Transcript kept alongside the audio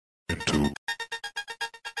into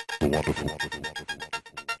the wonderful,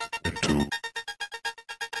 into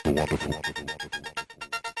the wonderful,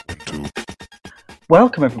 into.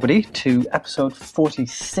 Welcome everybody to episode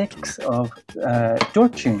 46 of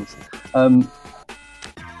Dork Tunes. I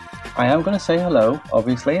am going to say hello,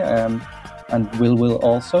 obviously, and Will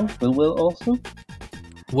also. Will also.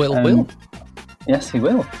 Will? Yes, he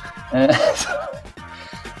will.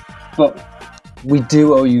 But we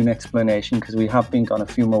do owe you an explanation because we have been gone a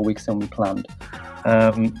few more weeks than we planned.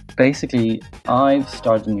 Basically, I've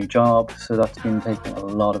started a new job, so that's been taking a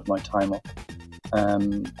lot of my time up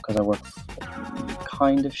because I work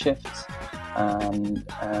kind of shifts, and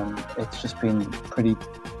it's just been pretty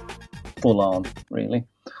full on, really.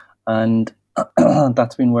 And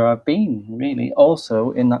that's been where I've been, really. Also,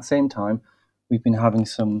 in that same time, I've been having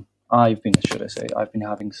some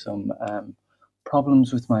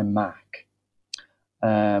problems with my Mac.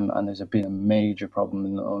 And there's been a major problem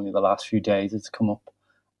in only the last few days. It's come up,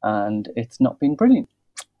 and it's not been brilliant.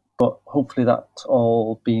 But hopefully that's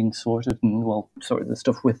all being sorted, and sorted the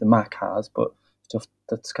stuff with the Mac has, but stuff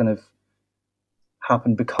that's kind of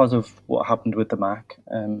happened because of what happened with the Mac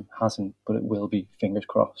hasn't, but it will be, fingers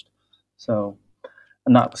crossed. So,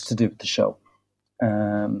 and that was to do with the show.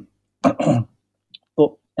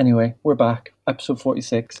 But anyway, we're back, episode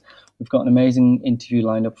 46. We've got an amazing interview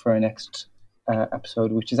lined up for our next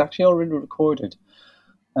episode, which is actually already recorded.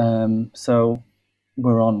 So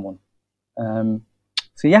we're on one.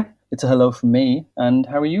 So yeah, it's a hello from me. And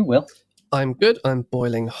how are you, Will? I'm good. I'm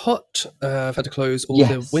boiling hot. I've had to close all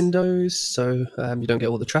the windows so you don't get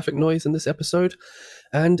all the traffic noise in this episode.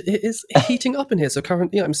 And it is heating up in here. So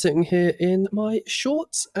currently I'm sitting here in my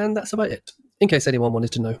shorts, and that's about it, in case anyone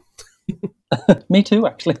wanted to know. Me too,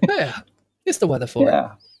 actually. Yeah, it's the weather for it.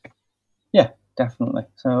 Yeah, definitely.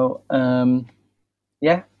 So,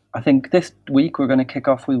 I think this week we're going to kick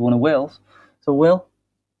off with one of Will's. So, Will,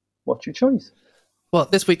 what's your choice? Well,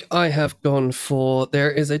 this week I have gone for,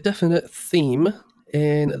 there is a definite theme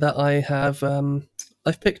in that I have,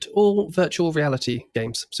 I've picked all virtual reality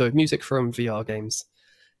games, so music from VR games.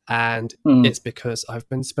 And it's because I've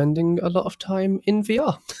been spending a lot of time in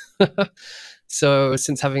VR. So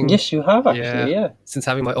since having... Yes, you have, actually, yeah. Since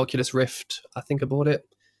having my Oculus Rift, I think I bought it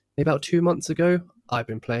maybe about 2 months ago, I've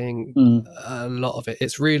been playing a lot of it.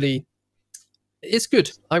 It's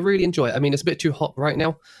good. I really enjoy it. I mean, it's a bit too hot right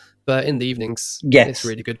now, but in the evenings, it's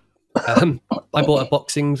really good. I bought a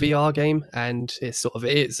boxing VR game, and it's a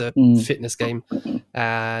fitness game,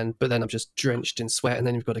 but then I'm just drenched in sweat, and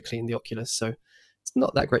then you've got to clean the Oculus, so it's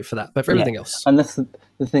not that great for that. But for everything else, and that's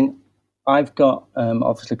the thing. I've got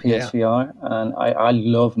obviously PSVR, and I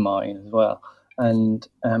love mine as well. And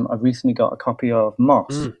I've recently got a copy of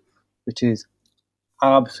Moss, which is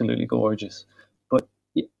absolutely gorgeous. But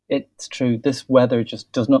it's true, this weather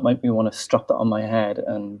just does not make me want to strap that on my head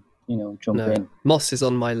and jump in. Moss is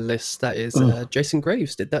on my list. That is Jason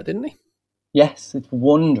Graves did that, didn't he? Yes, it's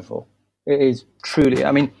wonderful. It is truly.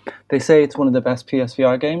 I mean, they say it's one of the best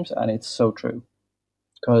PSVR games, and it's so true.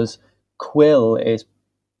 Because Quill is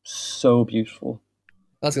so beautiful.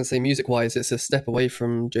 I was going to say, music-wise, it's a step away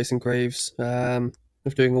from Jason Graves of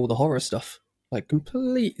doing all the horror stuff. Like,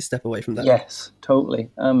 complete step away from that. Yes,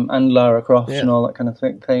 totally. And Lara Croft and all that kind of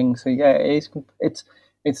thing. So yeah,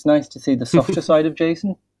 it's nice to see the softer side of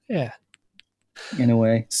Jason. Yeah. In a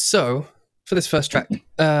way. So, for this first track,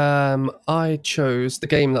 I chose the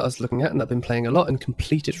game that I was looking at and I've been playing a lot and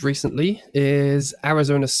completed recently is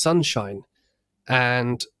Arizona Sunshine.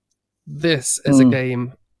 And this is a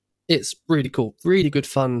game, it's really cool, really good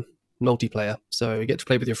fun multiplayer. So you get to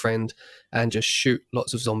play with your friend and just shoot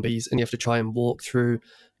lots of zombies, and you have to try and walk through.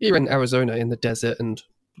 You're in Arizona in the desert, and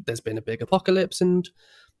there's been a big apocalypse and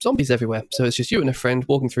zombies everywhere. So it's just you and a friend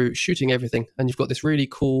walking through, shooting everything, and you've got this really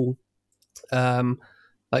cool,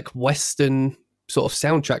 like Western sort of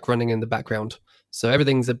soundtrack running in the background. So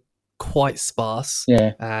everything's quite sparse,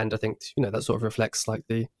 and I think that sort of reflects like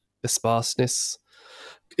the sparseness.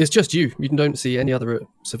 It's just you don't see any other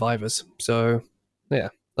survivors. So yeah,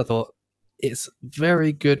 I thought it's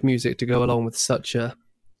very good music to go along with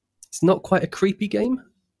it's not quite a creepy game,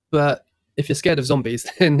 but if you're scared of zombies,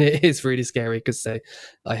 then it is really scary because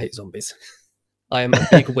I hate zombies. I am a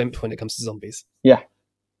big wimp when it comes to zombies. Yeah.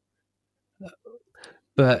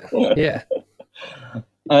 But yeah.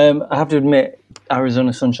 I have to admit,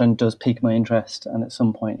 Arizona Sunshine does pique my interest, and at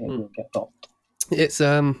some point it will get got. It's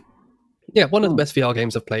one of the best VR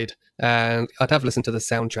games I've played, and I'd have listened to the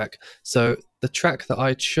soundtrack. So the track that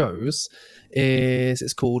I chose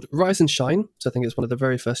it's called Rise and Shine. So I think it's one of the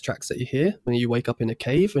very first tracks that you hear when you wake up in a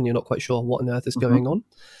cave and you're not quite sure what on earth is going on.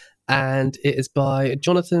 and it is by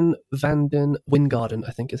Jonathan van den Wingarden,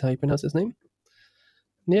 I think is how you pronounce his name.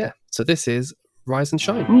 Yeah, so this is Rise and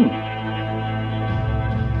Shine.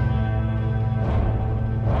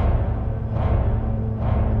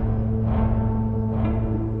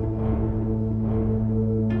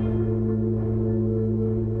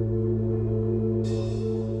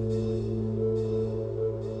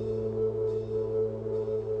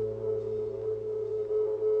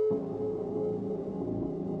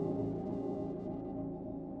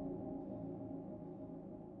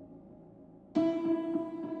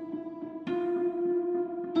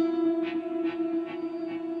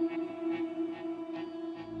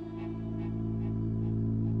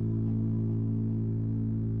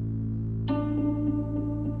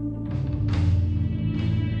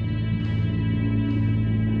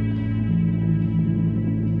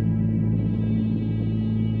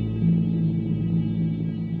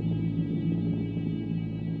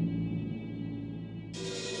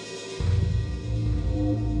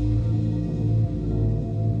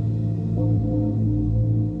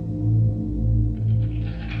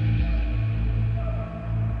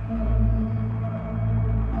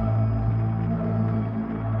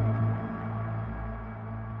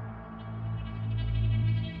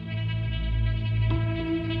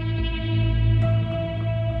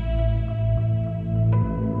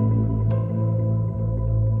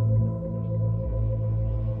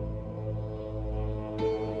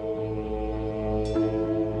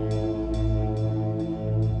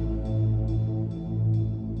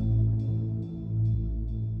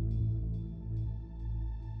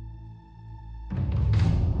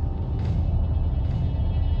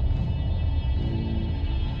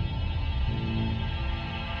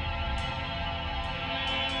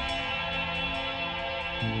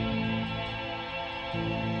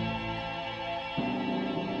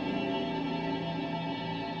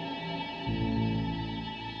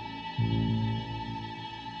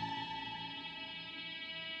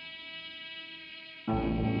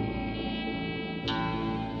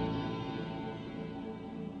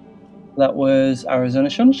 That was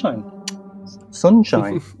Arizona Sunshine.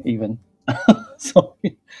 Sunshine, even.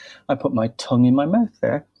 Sorry, I put my tongue in my mouth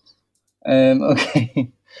there.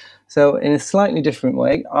 Okay, so in a slightly different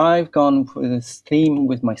way, I've gone for this theme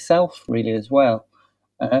with myself, really, as well.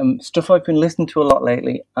 Stuff I've been listening to a lot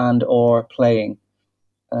lately and or playing,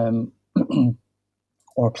 or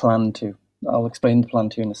plan to. I'll explain the plan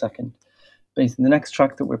to in a second. Basically, the next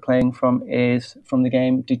track that we're playing from is from the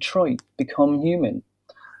game Detroit: Become Human,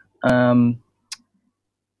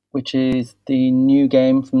 which is the new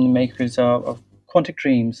game from the makers of Quantic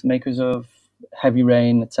Dreams, makers of Heavy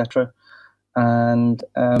Rain, etc. And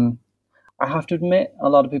I have to admit, a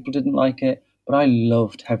lot of people didn't like it, but I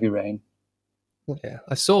loved Heavy Rain. Yeah,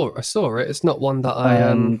 I saw it. It's not one that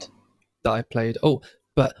I played. Oh,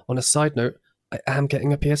 but on a side note, I am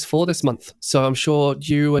getting a PS4 this month, so I'm sure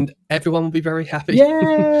you and everyone will be very happy.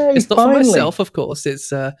 Yay! It's not finally. For myself, of course. It's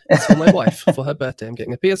for my wife for her birthday. I'm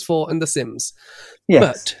getting a PS4 and The Sims. Yes.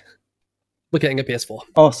 But we're getting a PS4.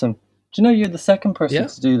 Awesome. Do you know you're the second person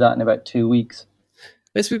to do that in about 2 weeks?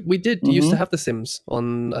 We did used to have The Sims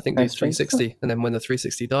on, I think, the I think 360, so. and then when the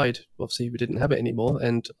 360 died, obviously we didn't have it anymore,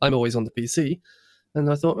 and I'm always on the PC, and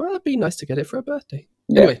I thought, well, it'd be nice to get it for a birthday.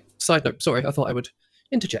 Yeah. Anyway, side note, sorry, I thought I would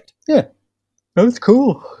interject. Yeah. That's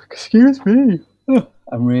cool. Excuse me.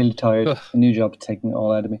 I'm really tired. A new job taking it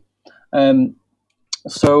all out of me.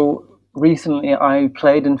 So recently I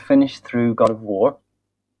played and finished through God of War,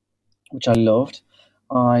 which I loved.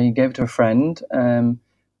 I gave it to a friend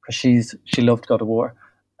because she loved God of War,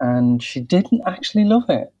 and she didn't actually love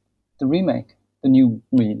it. The remake, the new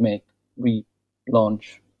remake,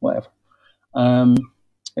 relaunch, whatever.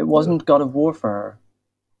 It wasn't God of War for her.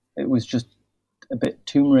 It was just a bit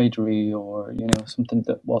Tomb Raidery, or something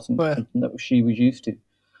that wasn't something that she was used to.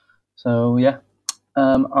 So yeah,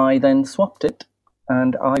 I then swapped it,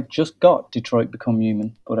 and I've just got Detroit: Become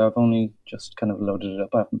Human, but I've only just kind of loaded it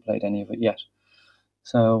up. I haven't played any of it yet.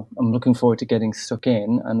 So I'm looking forward to getting stuck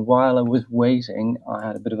in. And while I was waiting, I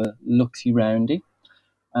had a bit of a look-see roundy,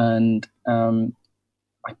 and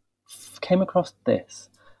I came across this,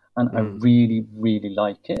 and I really, really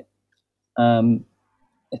like it.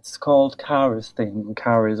 It's called Kara's Theme.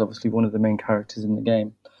 Kara is obviously one of the main characters in the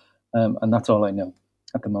game, and that's all I know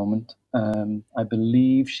at the moment. I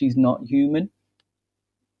believe she's not human.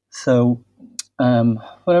 So, but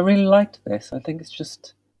I really liked this. I think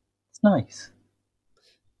it's nice.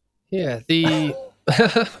 Yeah,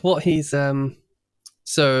 what he's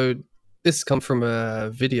so this has come from a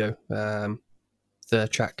video, the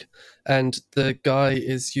track, and the guy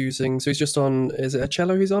is using. So he's just on. Is it a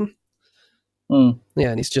cello he's on? Mm.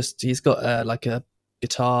 Yeah, and he's got like a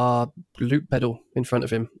guitar loop pedal in front of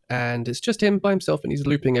him, and it's just him by himself, and he's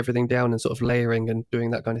looping everything down and sort of layering and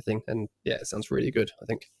doing that kind of thing. And yeah, it sounds really good, I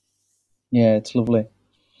think. Yeah, it's lovely.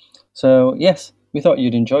 So yes, we thought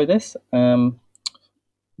you'd enjoy this.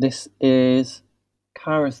 This is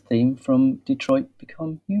Kara's theme from Detroit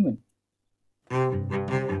Become Human.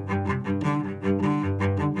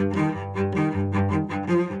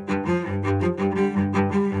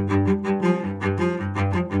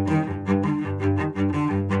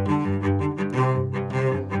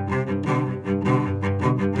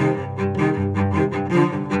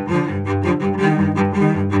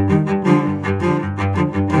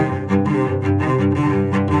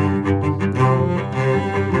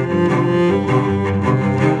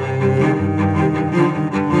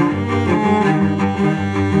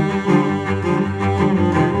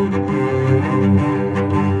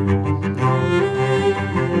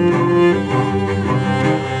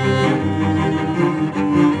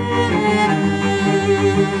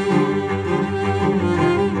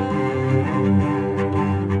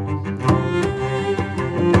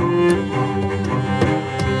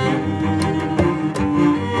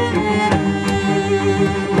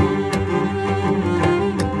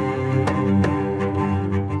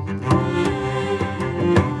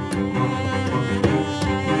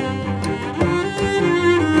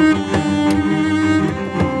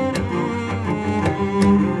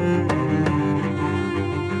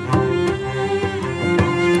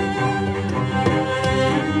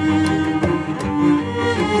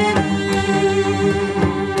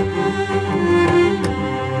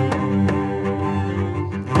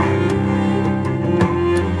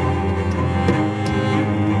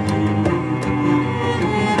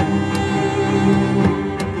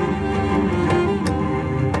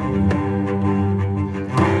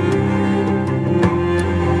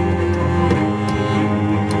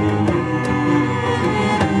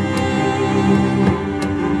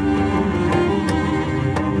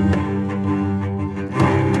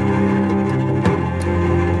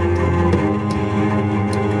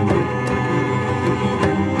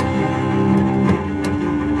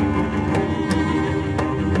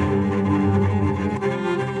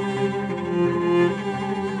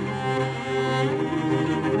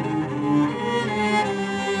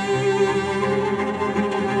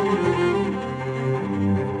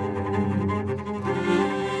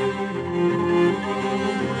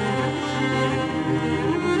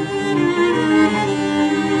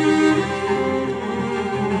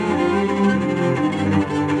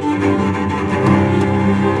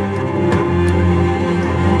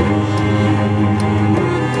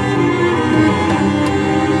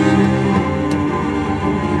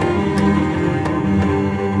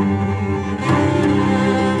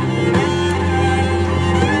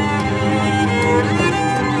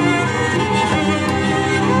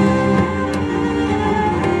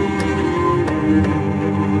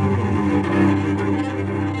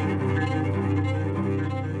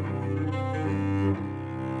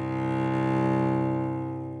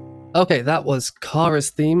 Okay, that was Kara's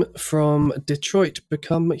theme from Detroit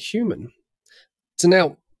Become Human. So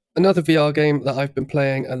now, another VR game that I've been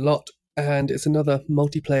playing a lot, and it's another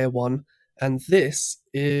multiplayer one, and this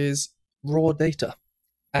is Raw Data.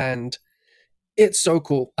 And it's so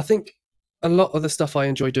cool. I think a lot of the stuff I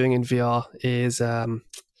enjoy doing in VR is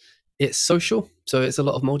it's social, so it's a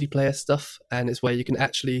lot of multiplayer stuff, and it's where you can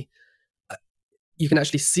actually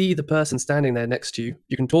see the person standing there next to you.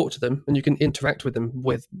 You can talk to them and you can interact with them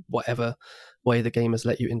with whatever way the game has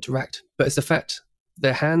let you interact. But it's the fact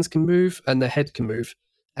their hands can move and their head can move,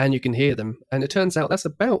 and you can hear them. And it turns out that's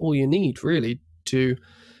about all you need, really, to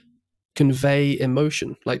convey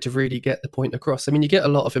emotion, like to really get the point across. I mean, you get a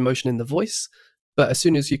lot of emotion in the voice, but as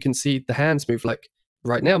soon as you can see the hands move, like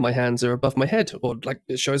right now my hands are above my head, or like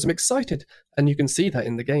it shows I'm excited, and you can see that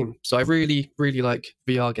in the game. So I really, really like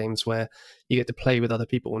VR games where you get to play with other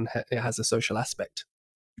people and it has a social aspect.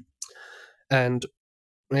 And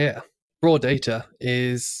yeah, Raw Data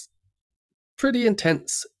is pretty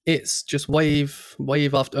intense. It's just wave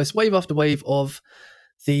after wave of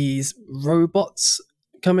these robots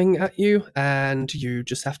coming at you, and you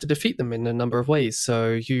just have to defeat them in a number of ways.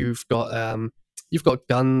 So you've got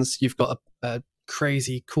guns, you've got a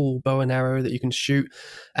crazy cool bow and arrow that you can shoot,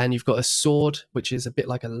 and you've got a sword which is a bit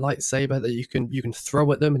like a lightsaber that you can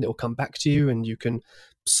throw at them and it will come back to you and you can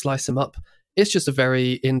slice them up. It's just a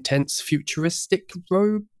very intense futuristic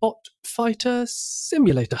robot fighter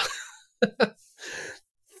simulator.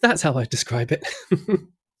 That's how I describe it.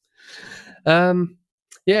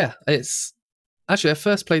 Yeah, it's actually, I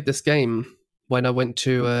first played this game when I went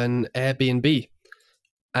to an Airbnb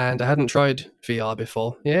and I hadn't tried VR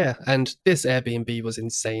before. Yeah, and this Airbnb was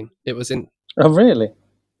insane. It was Oh, really?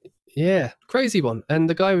 yeah, crazy one. And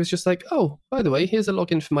the guy was just like, "Oh, by the way, here's a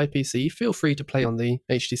login for my PC. Feel free to play on the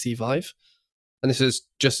HTC Vive." And this is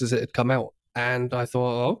just as it had come out. And I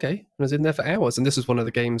thought, oh, okay, I was in there for hours. And this was one of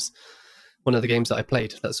the games that I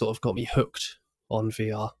played that sort of got me hooked on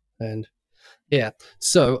VR. And yeah,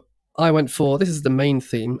 so I went for this is the main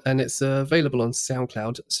theme, and it's available on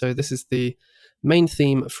SoundCloud. So this is the main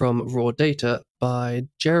theme from Raw Data by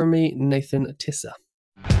Jeremy Nathan Tisser.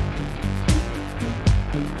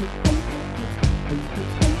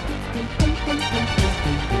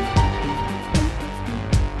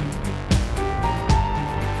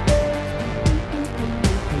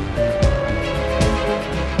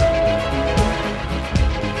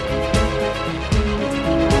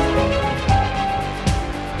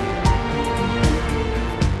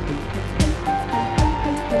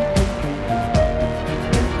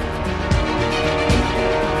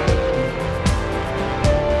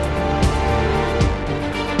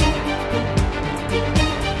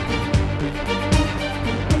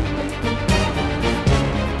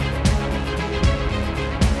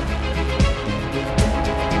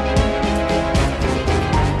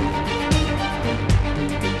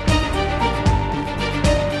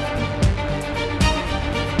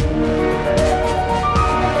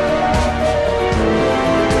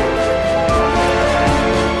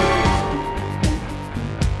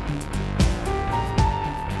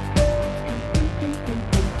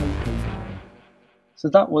 So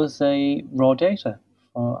that was a Raw Data,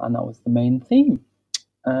 and that was the main theme.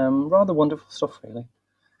 Rather wonderful stuff, really.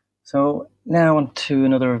 So now on to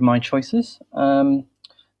another of my choices.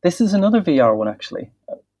 This is another VR one, actually,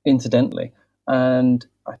 incidentally, and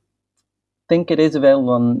I think it is available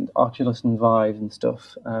on Oculus and Vive and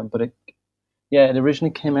stuff. But it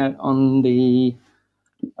originally came out on the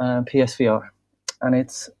PSVR, and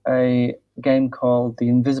it's a game called The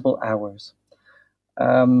Invisible Hours.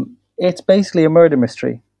 It's basically a murder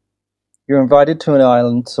mystery. You're invited to an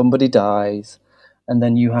island, somebody dies, and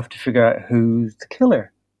then you have to figure out who's the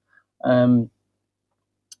killer. And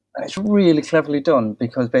it's really cleverly done,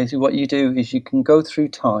 because basically what you do is you can go through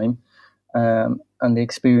time and the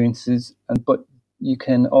experiences, but you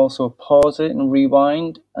can also pause it and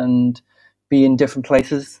rewind and be in different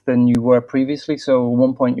places than you were previously. So at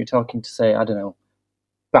one point you're talking to, say, I don't know,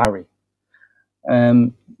 Barry.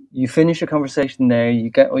 You finish a conversation there, you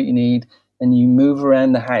get what you need, and you move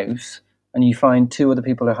around the house and you find two other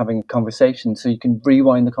people are having a conversation, so you can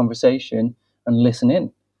rewind the conversation and listen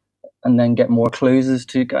in, and then get more clues as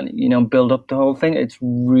to build up the whole thing. It's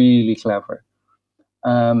really clever,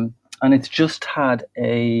 and it's just had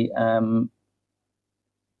a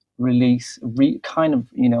release,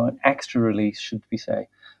 an extra release, should we say,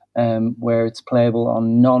 where it's playable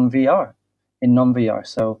on non-VR.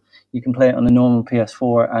 So you can play it on a normal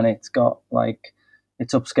PS4, and it's got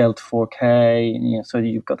it's upscaled to 4K, so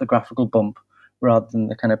you've got the graphical bump rather than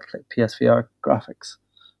the kind of PSVR graphics.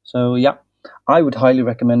 So yeah, I would highly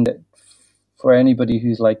recommend it for anybody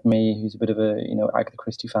who's like me, who's a bit of a Agatha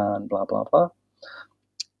Christie fan, blah blah blah.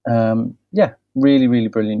 Yeah, really, really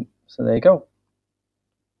brilliant. So there you go.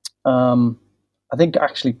 I think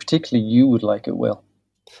actually particularly you would like it, Will.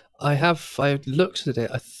 I looked at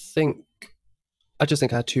it. I just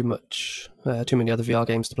think I had too many other VR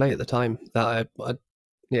games to play at the time. That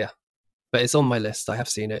yeah, but it's on my list. I have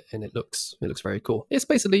seen it, and it looks very cool. It's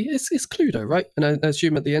basically it's Cluedo, right? And I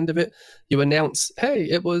assume at the end of it, you announce, "Hey,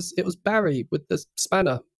 it was Barry with the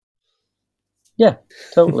spanner." Yeah,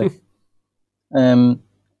 totally.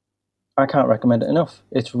 I can't recommend it enough.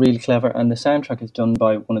 It's really clever, and the soundtrack is done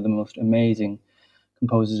by one of the most amazing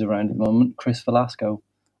composers around at the moment, Chris Velasco,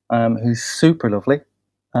 who's super lovely.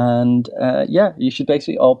 And yeah, you should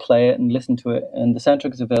basically all play it and listen to it. And the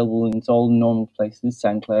soundtrack is available in all the normal places,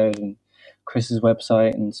 SoundCloud and Chris's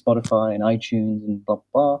website and Spotify and iTunes and blah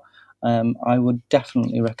blah. I would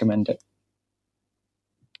definitely recommend it.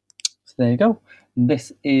 So there you go.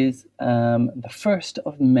 This is the first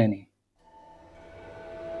of many.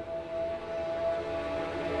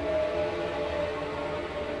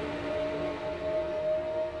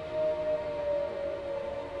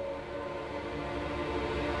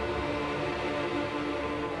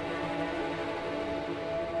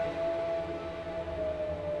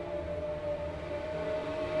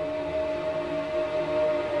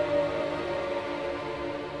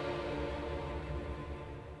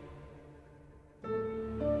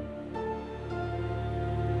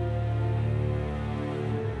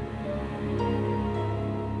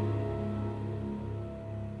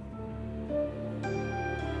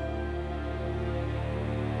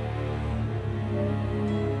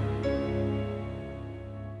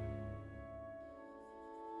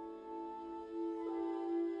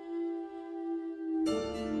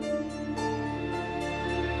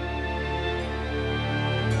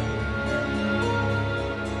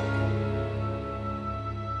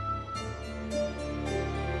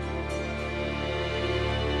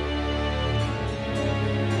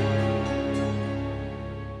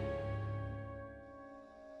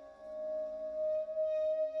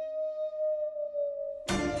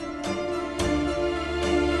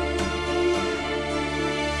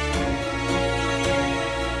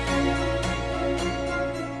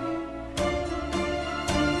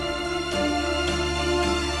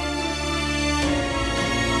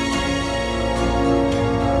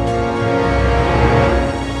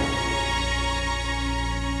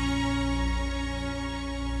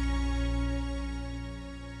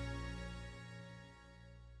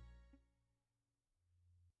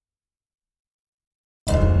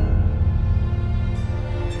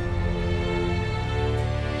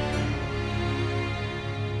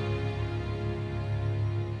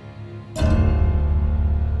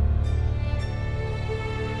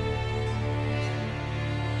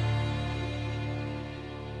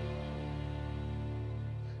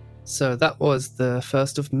 So that was the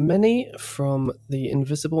first of many from the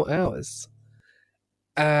Invisible Hours.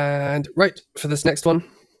 And right, for this next one,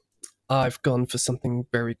 I've gone for something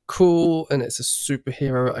very cool, and it's a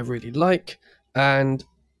superhero I really like. And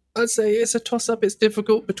I'd say it's a toss-up. It's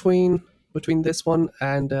difficult between this one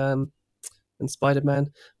and Spider-Man.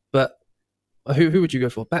 But who would you go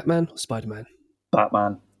for, Batman or Spider-Man?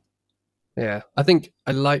 Batman. Yeah, I think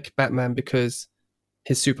I like Batman because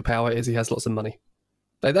his superpower is he has lots of money.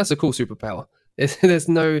 Like, that's a cool superpower. There's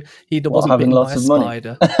no, he wasn't having bitten lots by a of money?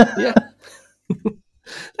 spider. Yeah,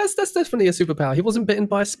 that's definitely a superpower. He wasn't bitten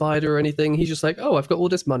by a spider or anything. He's just like, oh, I've got all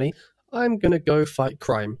this money. I'm gonna go fight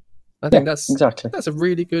crime. I think that's exactly. That's a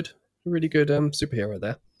really good superhero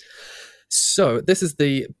there. So this is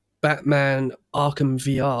the Batman Arkham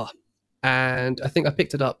VR, and I think I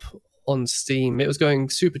picked it up on Steam. It was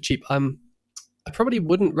going super cheap. I probably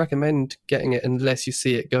wouldn't recommend getting it unless you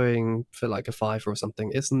see it going for like a $5 or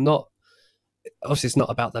something. It's not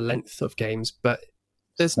about the length of games, but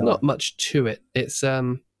there's not much to it. It's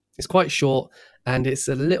quite short, and it's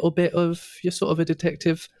a little bit of, you're sort of a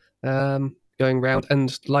detective going around,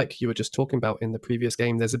 and like you were just talking about in the previous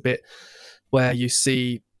game, there's a bit where you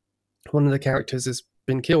see one of the characters has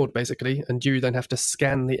been killed basically, and you then have to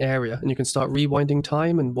scan the area, and you can start rewinding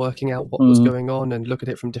time and working out what was going on and look at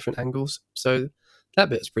it from different angles. So that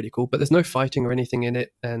bit's pretty cool, but there's no fighting or anything in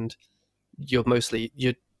it, and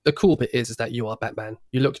the cool bit is that you are Batman.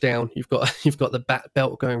 You look down, you've got the bat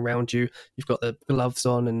belt going around you, you've got the gloves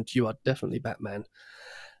on, and you are definitely Batman.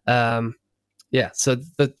 So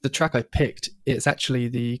the track I picked, it's actually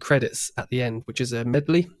the credits at the end, which is a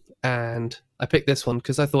medley, and I picked this one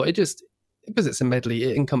because I thought because it's a medley,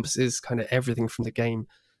 it encompasses kind of everything from the game,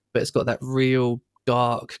 but it's got that real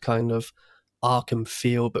dark kind of Arkham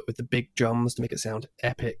feel, but with the big drums to make it sound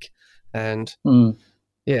epic. And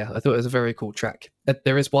yeah, I thought it was a very cool track.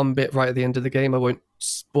 There is one bit right at the end of the game, I won't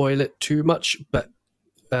spoil it too much, but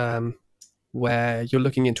where you're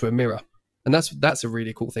looking into a mirror. And that's a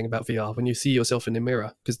really cool thing about VR, when you see yourself in a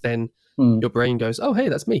mirror, because then your brain goes, oh, hey,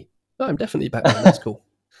 that's me. Oh, I'm definitely Batman. That's cool.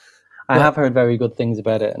 I have heard very good things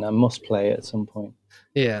about it, and I must play it at some point.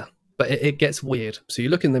 Yeah, but it gets weird. So you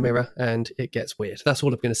look in the mirror, and it gets weird. That's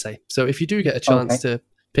all I'm going to say. So if you do get a chance to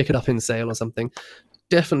pick it up in sale or something,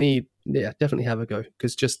 definitely have a go,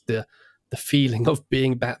 because just the feeling of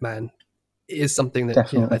being Batman is something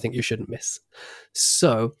that I think you shouldn't miss.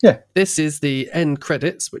 So this is the end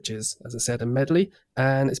credits, which is, as I said, a medley,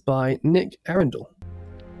 and it's by Nick Arundel.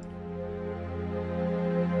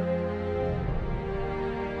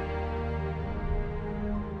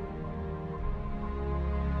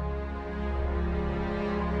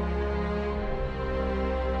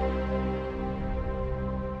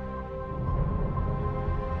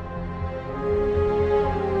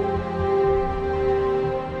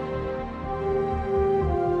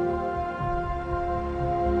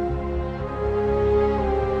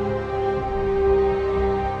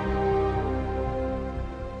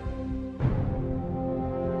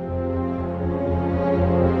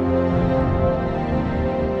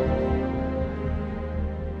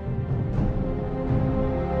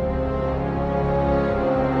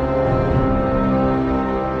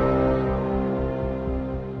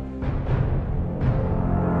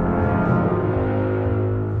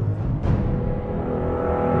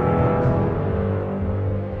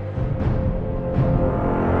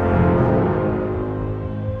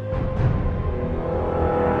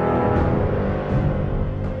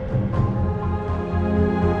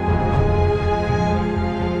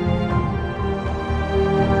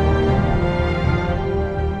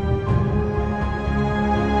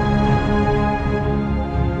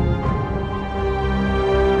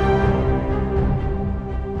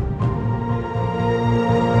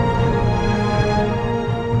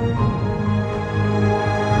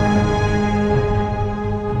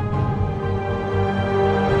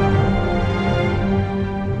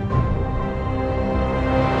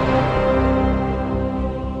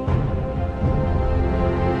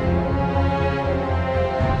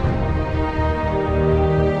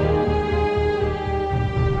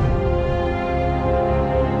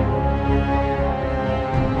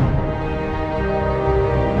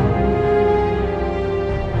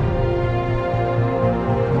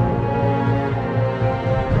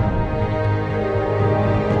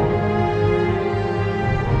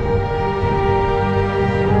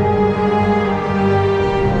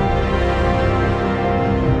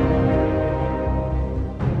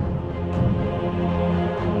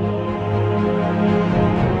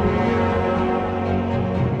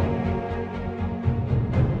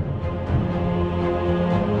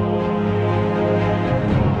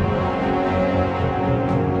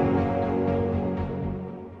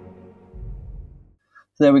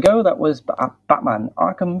 So there we go. That was Batman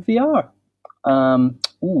Arkham VR.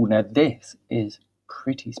 Now this is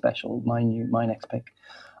pretty special. My next pick.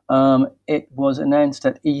 It was announced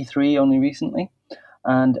at E3 only recently,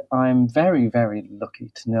 and I'm very, very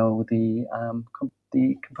lucky to know the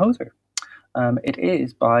composer. It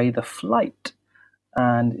is by The Flight,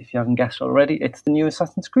 and if you haven't guessed already, it's the new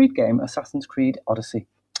Assassin's Creed game, Assassin's Creed Odyssey.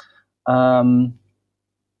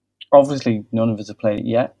 Obviously, none of us have played it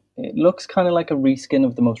yet. It looks kind of like a reskin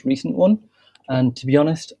of the most recent one, and to be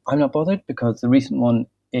honest, I'm not bothered because the recent one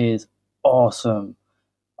is awesome.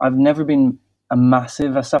 I've never been a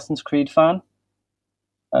massive Assassin's Creed fan.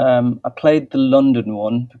 I played the London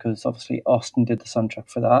one because obviously Austin did the soundtrack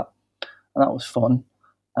for that, and that was fun.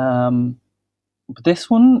 But this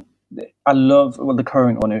one, I love. Well, the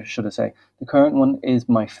current one, should I say? The current one is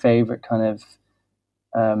my favorite kind of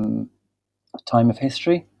time of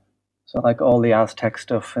history. So, like all the Aztec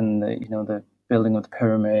stuff and the building of the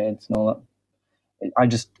pyramids and all that.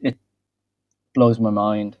 It blows my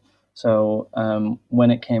mind. So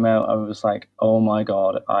when it came out, I was like, "Oh my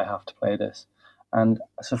god, I have to play this!" And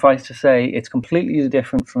suffice to say, it's completely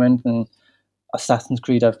different from anything Assassin's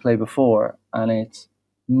Creed I've played before, and it's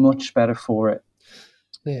much better for it.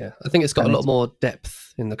 Yeah, I think it's got a lot more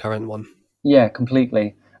depth in the current one. Yeah,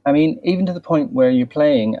 completely. I mean, even to the point where you're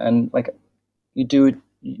playing and like you do it,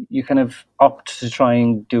 you kind of opt to try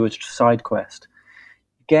and do a side quest.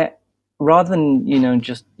 Rather than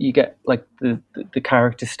just you get like the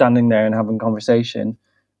character standing there and having conversation.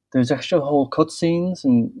 There's actual whole cutscenes,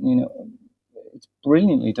 and it's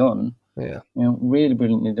brilliantly done. Yeah, really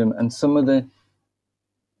brilliantly done. And some of the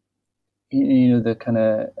the kind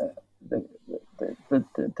of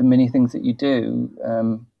the mini things that you do,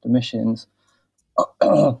 the missions.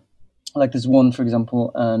 Like there's one, for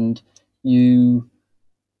example, and you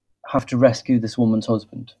have to rescue this woman's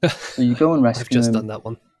husband. So you go and rescue him. I've just done that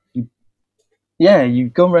one. You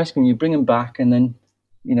go and rescue him, you bring him back, and then,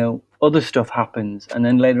 other stuff happens. And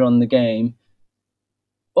then later on in the game,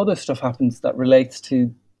 other stuff happens that relates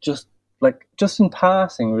to just in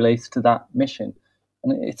passing relates to that mission.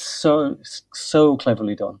 And it's so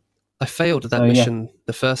cleverly done. I failed that mission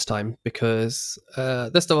the first time because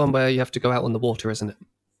that's the one where you have to go out on the water, isn't it?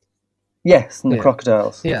 Yes, and the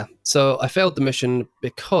crocodiles. Yeah, so I failed the mission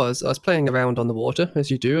because I was playing around on the water,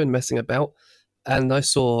 as you do, and messing about, and I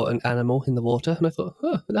saw an animal in the water, and I thought,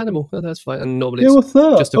 oh, an animal, oh, that's fine. And normally it's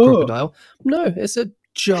just a crocodile. No, it's a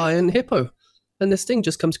giant hippo, and this thing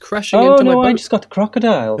just comes crashing into my boat. I just got the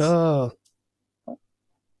crocodiles. Oh.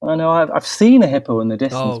 I know, I've seen a hippo in the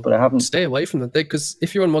distance, but I haven't... Stay away from them, because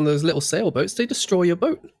if you're on one of those little sailboats, they destroy your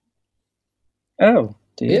boat. Oh,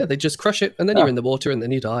 dear. Yeah, they just crush it, and then you're in the water, and then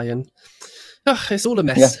you die, and it's all a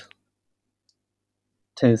mess. Yeah.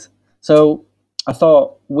 Tis. So, I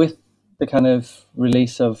thought with the kind of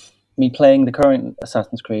release of me playing the current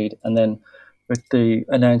Assassin's Creed, and then with the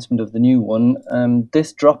announcement of the new one,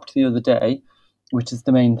 this dropped the other day, which is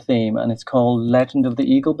the main theme, and it's called Legend of the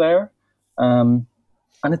Eaglebearer.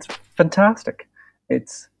 And it's fantastic.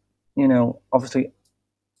 It's, obviously,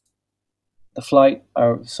 The Flight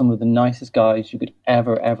are some of the nicest guys you could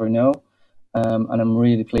ever know. And I'm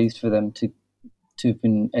really pleased for them to have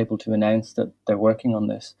been able to announce that they're working on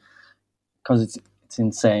this, because it's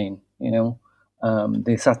insane,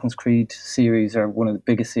 The Assassin's Creed series are one of the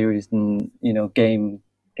biggest series in, gaming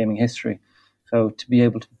history. So to be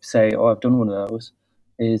able to say, oh, I've done one of those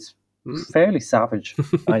is fairly savage,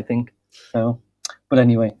 I think. So... But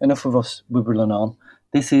anyway, enough of us wibbling on.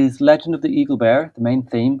 This is Legend of the Eaglebearer, the main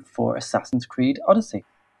theme for Assassin's Creed Odyssey.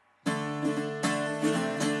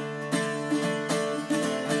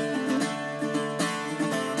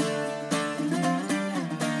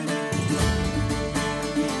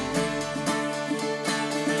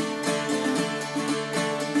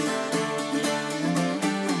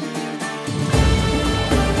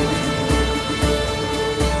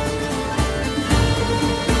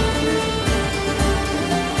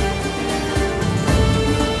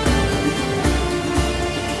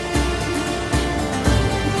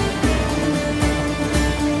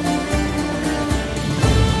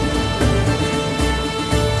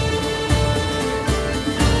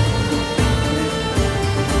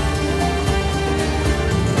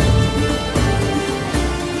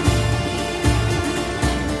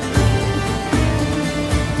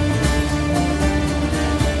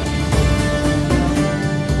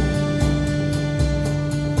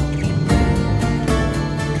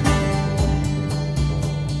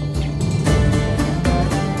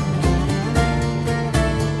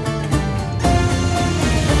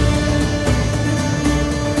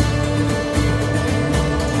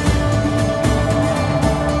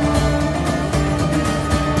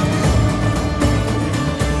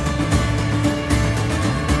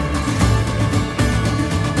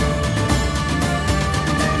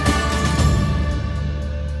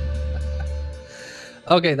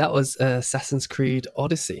 Okay, that was Assassin's Creed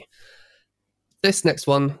Odyssey. This next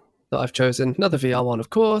one that I've chosen, another VR one, of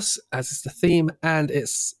course, as is the theme, and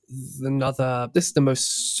this is the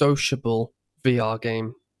most sociable VR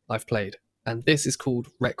game I've played, and this is called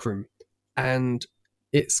Rec Room, and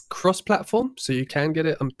it's cross-platform, so you can get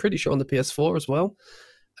it, I'm pretty sure, on the PS4 as well,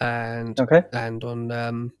 and Okay. and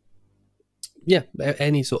on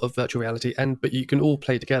any sort of virtual reality, but you can all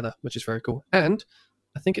play together, which is very cool, and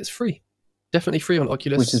I think it's free. Definitely free on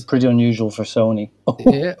Oculus. Which is pretty unusual for Sony.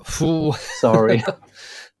 Yeah. Sorry.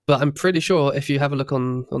 But I'm pretty sure if you have a look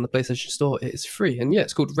on the PlayStation Store, it is free. And yeah,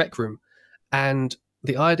 it's called Rec Room. And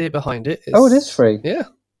the idea behind it is... Oh, it is free? Yeah.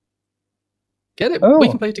 Get it. Oh. We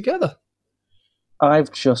can play together.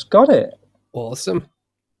 I've just got it. Awesome.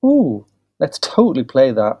 Ooh, let's totally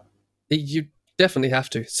play that. You definitely have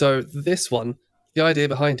to. So this one, the idea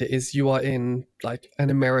behind it is you are in like an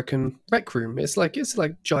American rec room. It's like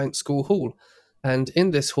giant school hall. And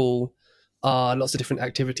in this hall are lots of different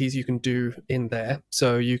activities you can do in there.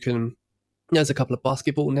 So there's a couple of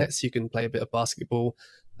basketball nets. You can play a bit of basketball.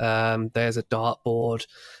 There's a dartboard.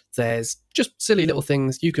 There's just silly little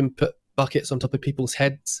things. You can put buckets on top of people's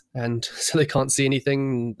heads, and so they can't see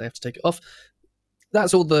anything and they have to take it off.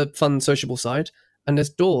 That's all the fun, sociable side. And there's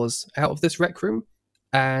doors out of this rec room,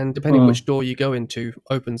 and depending which door you go into,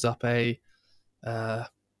 opens up a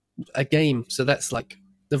game. So that's like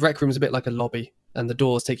the rec room is a bit like a lobby, and the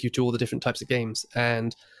doors take you to all the different types of games,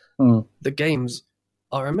 and the games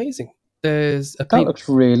are amazing. That looks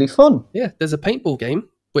really fun. Yeah, there's a paintball game,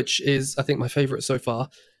 which is I think my favorite so far,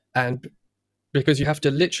 and because you have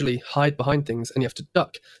to literally hide behind things, and you have to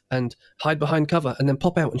duck and hide behind cover, and then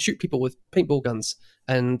pop out and shoot people with paintball guns,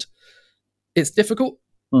 and it's difficult,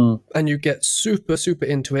 and you get super, super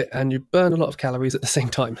into it, and you burn a lot of calories at the same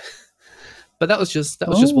time. But that was just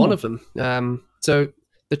one of them. So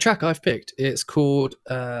the track I've picked, it's called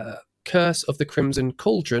Curse of the Crimson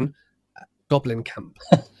Cauldron, Goblin Camp.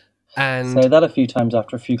 And say that a few times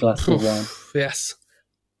after a few glasses of wine. Yes.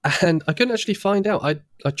 And I couldn't actually find out.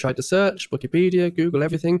 I tried to search, Wikipedia, Google,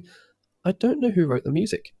 everything. I don't know who wrote the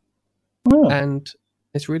music. Oh. And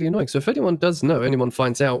it's really annoying. So if anyone does know, anyone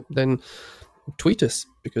finds out, then tweet us,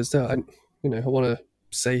 because I want to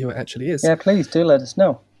say who it actually is. Yeah, please do let us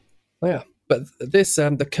know. Oh, yeah. But this,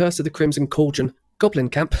 the Curse of the Crimson Cauldron Goblin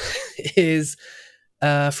Camp is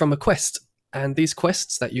from a quest. And these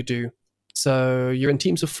quests that you do, so you're in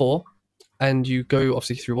teams of 4, and you go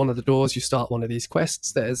obviously through one of the doors, you start one of these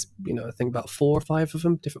quests. There's, I think about 4 or 5 of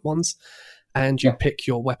them, different ones. And you pick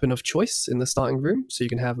your weapon of choice in the starting room. So you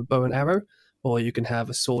can have a bow and arrow, or you can have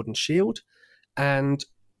a sword and shield. And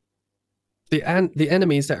the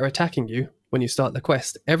enemies that are attacking you when you start the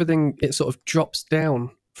quest, everything, it sort of drops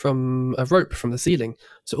down from a rope from the ceiling.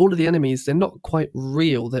 So all of the enemies, they're not quite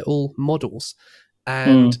real. They're all models.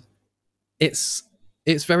 And it's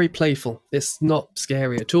very playful. It's not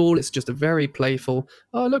scary at all. It's just a very playful,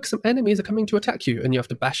 oh, look, some enemies are coming to attack you. And you have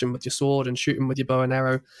to bash them with your sword and shoot them with your bow and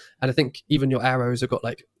arrow. And I think even your arrows have got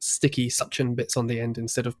like sticky suction bits on the end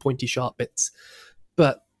instead of pointy, sharp bits.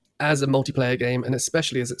 But as a multiplayer game, and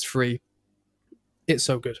especially as it's free, it's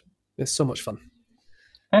so good. It's so much fun.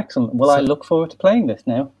 Excellent. Well, I look forward to playing this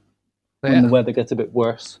now when the weather gets a bit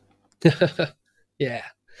worse. Yeah.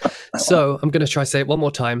 So I'm going to try to say it one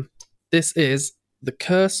more time. This is The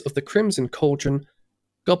Curse of the Crimson Cauldron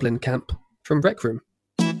Goblin Camp from Rec Room.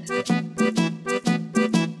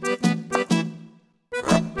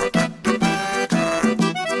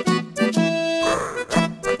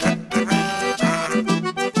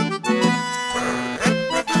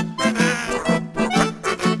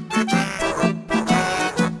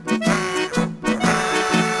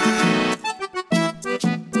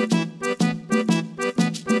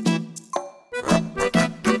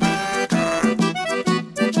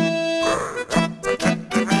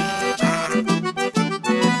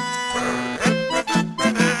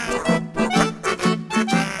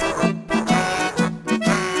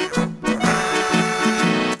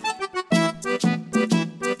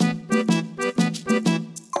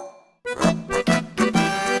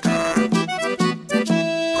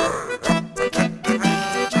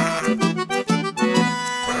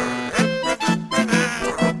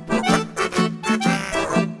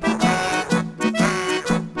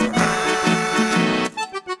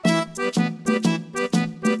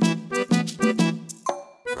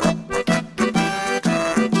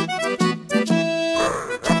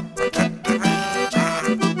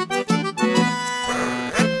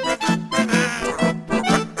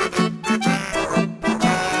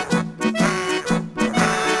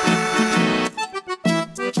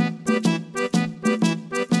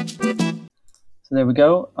 there we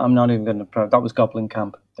go. I'm not even going to. That was Goblin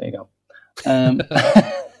Camp. There you go.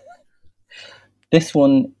 This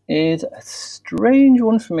one is a strange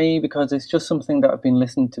one for me because it's just something that I've been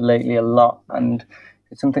listening to lately a lot, and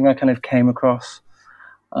it's something I kind of came across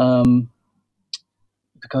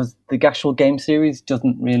because the actual game series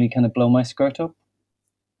doesn't really kind of blow my skirt up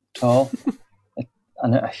at all.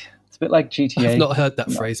 And it's a bit like GTA. I've not heard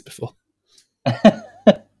that phrase before.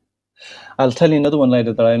 I'll tell you another one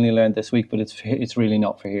later that I only learned this week, but it's really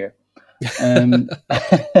not for here.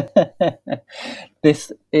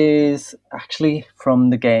 This is actually from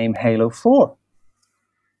the game Halo 4.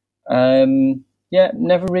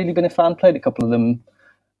 Never really been a fan. Played a couple of them.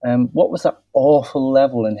 What was that awful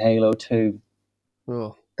level in Halo 2?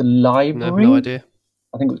 Oh, The library? I have no idea.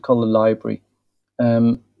 I think it was called the library.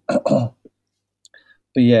 But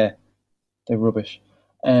yeah, they're rubbish.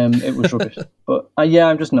 It was rubbish. But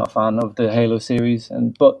I'm just not a fan of the Halo series.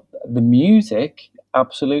 But the music,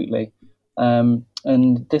 absolutely. And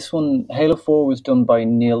this one, Halo 4, was done by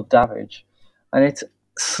Neil Davidge, and it's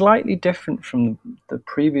slightly different from the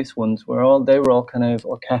previous ones, where they were all kind of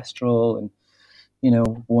orchestral and,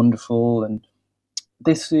 wonderful. And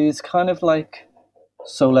this is kind of like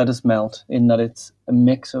So Let Us Melt, in that it's a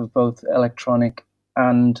mix of both electronic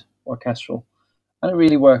and orchestral, and it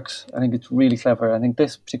really works. I think it's really clever. I think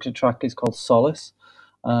this particular track is called Solace,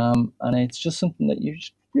 and it's just something that you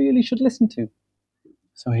really should listen to.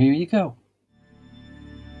 So here you go.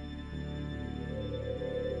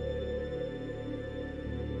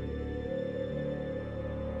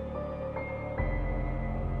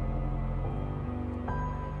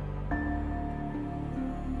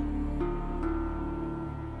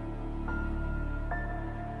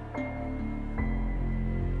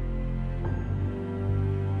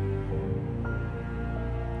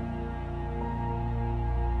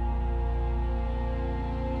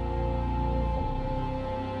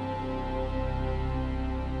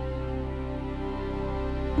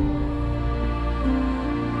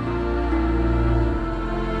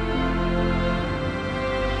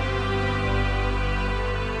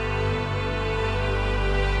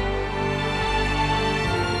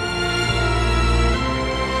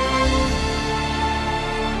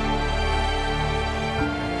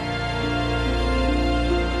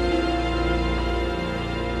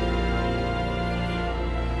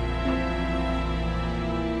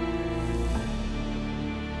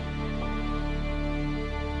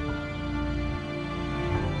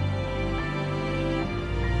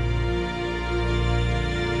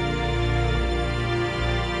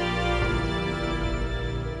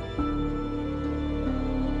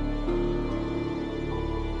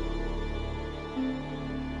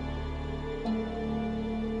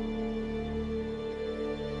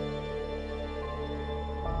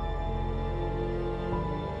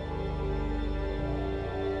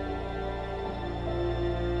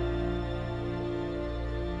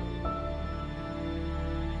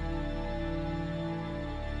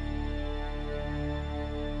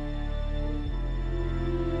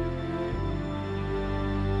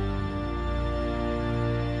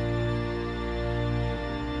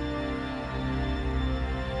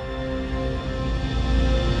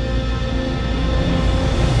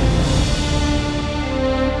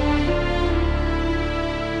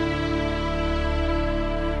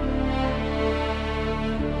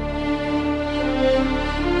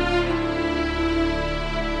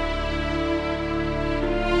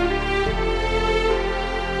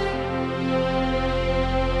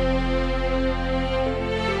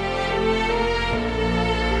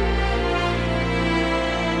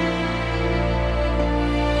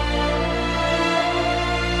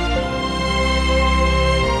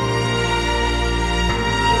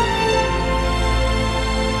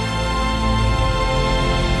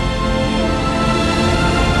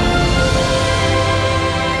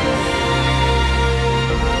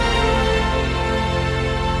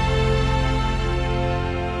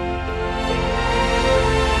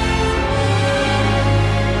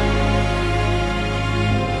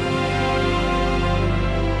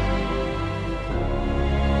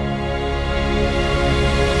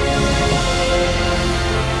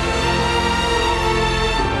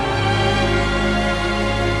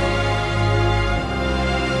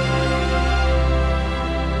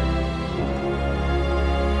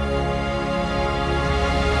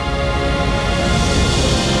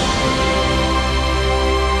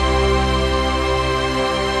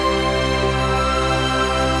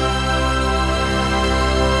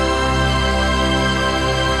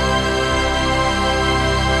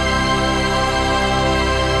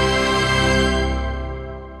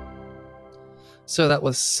 So that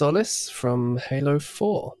was Solace from Halo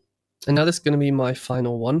 4. And now this is going to be my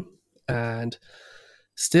final one, and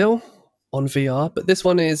still on VR, but this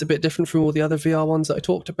one is a bit different from all the other VR ones that I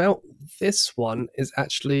talked about. This one is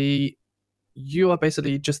actually, you are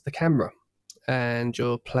basically just the camera, and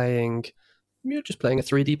you're just playing a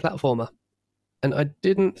 3D platformer. And I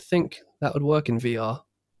didn't think that would work in VR,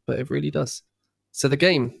 but it really does. So the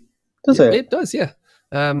game, Does it? It does, yeah.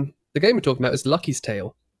 The game we're talking about is Lucky's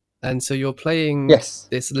Tale, and so you're playing Yes.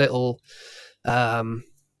 this little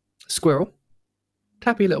squirrel,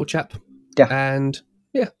 tappy little chap, Yeah.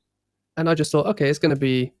 and I just thought, okay, it's going to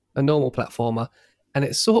be a normal platformer, and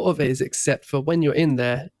it sort of is, except for when you're in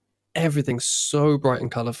there, everything's so bright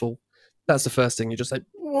and colourful. That's the first thing. You're just like,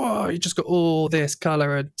 whoa, you just got all this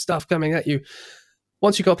colour and stuff coming at you.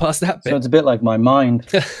 Once you got past that So bit, it's a bit like my mind.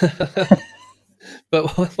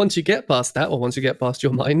 but once you get past that, or once you get past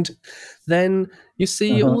your mind, then you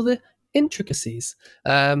see all the intricacies.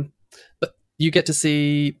 But you get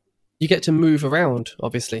to move around,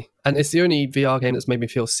 obviously, and it's the only VR game that's made me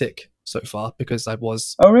feel sick so far, because I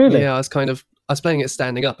was Oh, really? I was playing it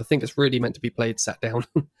standing up. I think it's really meant to be played sat down,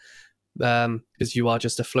 because you are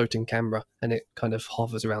just a floating camera and it kind of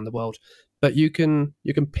hovers around the world. But you can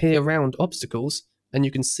peer around obstacles and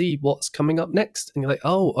you can see what's coming up next, and you're like,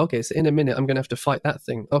 oh, okay, so in a minute I'm going to have to fight that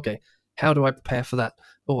thing. Okay, how do I prepare for that?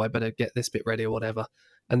 Oh, I better get this bit ready or whatever.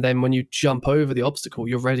 And then when you jump over the obstacle,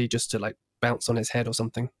 you're ready just to like bounce on its head or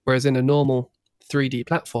something. Whereas in a normal 3D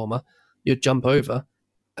platformer, you'd jump over,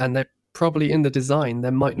 and they're probably in the design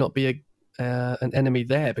there might not be an enemy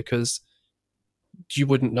there, because you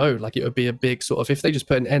wouldn't know. Like, it would be a big sort of, if they just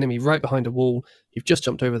put an enemy right behind a wall, you've just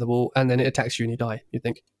jumped over the wall, and then it attacks you and you die. You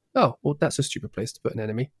think, oh, well, that's a stupid place to put an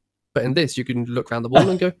enemy. But in this, you can look around the wall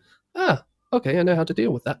and go, okay, I know how to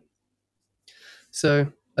deal with that.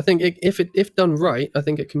 So I think if done right, I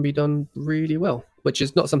think it can be done really well, which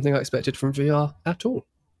is not something I expected from VR at all.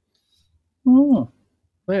 Hmm.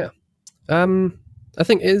 Yeah. I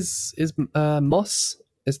think is Moss,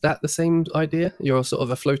 is that the same idea? You're sort of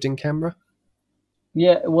a floating camera?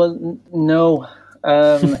 Yeah, well, no.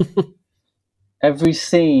 Every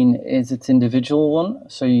scene is its individual one,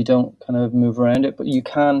 so you don't kind of move around it, but you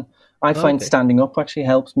can. I find Okay. standing up actually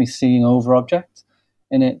helps me seeing over objects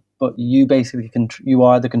in it, but you basically you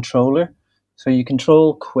are the controller, so you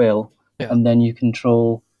control Quill, Yeah. and then you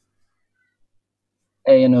control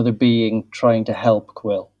another being trying to help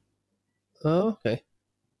Quill. Oh, okay.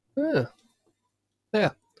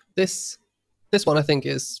 Yeah. This one I think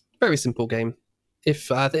is a very simple game. If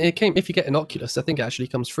you get an Oculus, I think it actually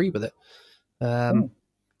comes free with it.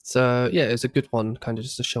 So yeah, it's a good one, kind of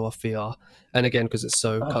just to show off VR, and again because it's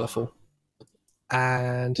so colourful.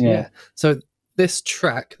 And yeah, so this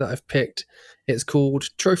track that I've picked, it's called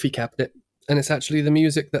Trophy Cabinet, and it's actually the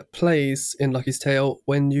music that plays in Lucky's Tale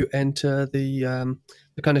when you enter the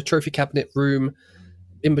kind of trophy cabinet room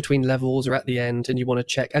in between levels or at the end, and you want to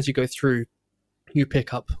check as you go through. You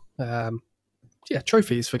pick up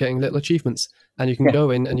trophies for getting little achievements, and you can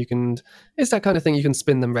go in and you can, it's that kind of thing, you can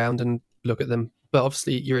spin them around and look at them, but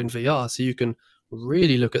obviously you're in VR, so you can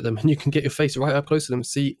really look at them and you can get your face right up close to them,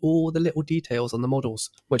 see all the little details on the models,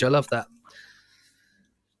 which I love that.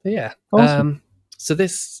 But yeah. Awesome. So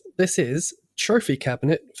this is Trophy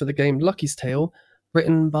Cabinet for the game Lucky's Tale,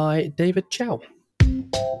 written by David Chow.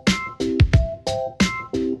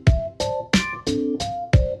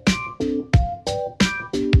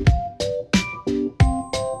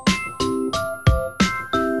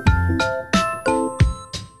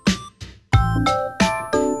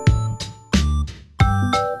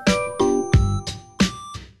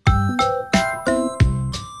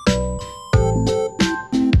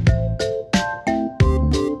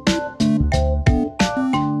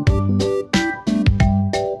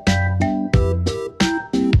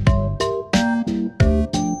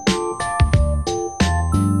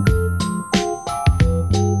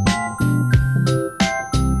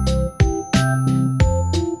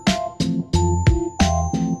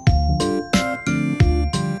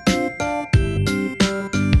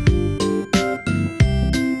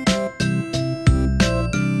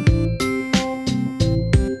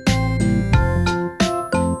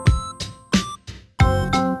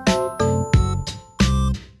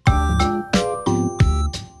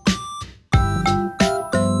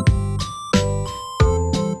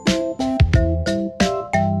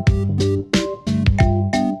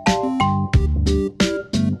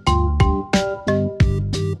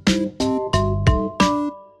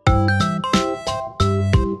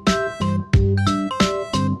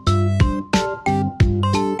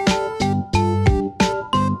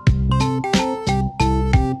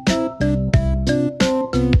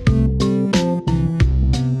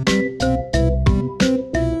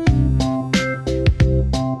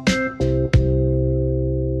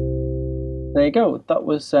 you go. That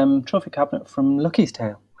was Trophy Cabinet from Lucky's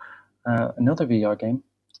Tale, another VR game.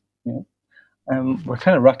 We're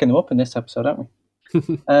kind of racking them up in this episode, aren't we?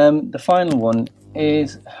 The final one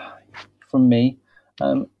is from me.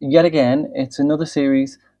 Yet again, it's another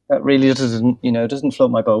series that really doesn't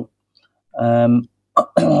float my boat.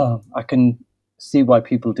 I can see why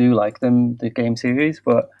people do like them, the game series,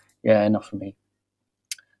 but yeah, not for me.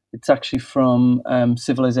 It's actually from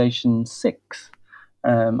Civilization 6,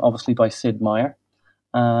 obviously by Sid Meier.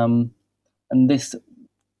 And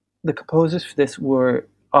the composers for this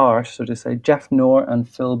are, so to say, Jeff Knorr and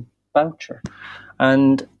Phil Boucher.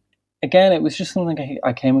 And again, it was just something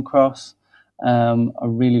I came across. I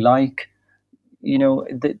really like.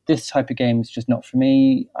 This type of game is just not for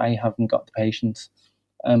me. I haven't got the patience,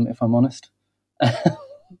 if I'm honest.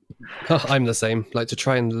 I'm the same. Like to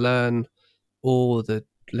try and learn all the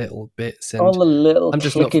little bits and all the little I'm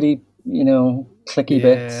just clickety, clicky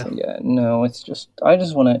bits. Yeah, no, it's just I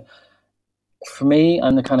just want to. For me,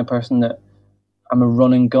 I'm the kind of person that I'm a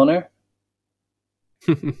running gunner.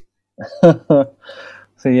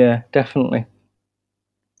 So yeah, definitely.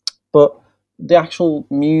 But the actual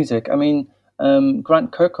music, I mean,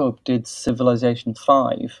 Grant Kirkhope did Civilization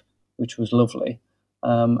 5, which was lovely.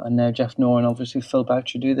 And now Jeff Knorr and obviously Phil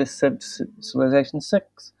Boucher do this Civilization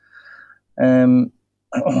 6.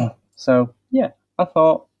 So, yeah, I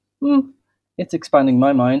thought, it's expanding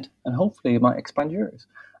my mind, and hopefully it might expand yours.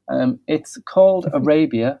 It's called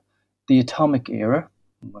Arabia, the Atomic Era,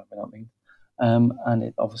 whatever that means. And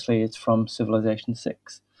it's from Civilization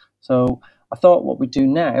 6. So I thought what we do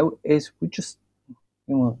now is we just,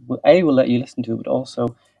 we'll let you listen to it, but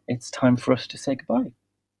also it's time for us to say goodbye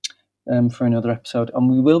for another episode. And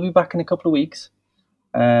we will be back in a couple of weeks.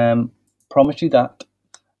 Promise you that.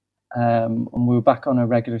 And we're back on a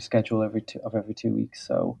regular schedule every 2 weeks.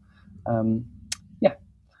 So, yeah.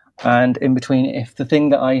 And in between, if the thing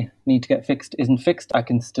that I need to get fixed isn't fixed, we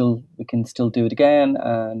can still do it again,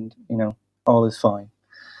 and all is fine.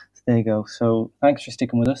 So there you go. So thanks for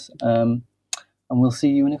sticking with us, and we'll see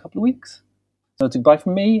you in a couple of weeks. So it's goodbye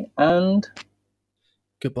from me, and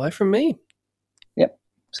goodbye from me. Yep.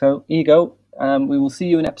 So here you go. We will see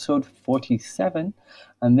you in episode 47,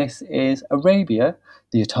 and this is Arabia,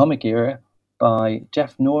 the Atomic Era by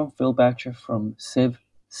Jeff Knorr and Phil Boucher from Civ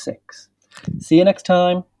 6. See you next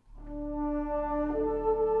time.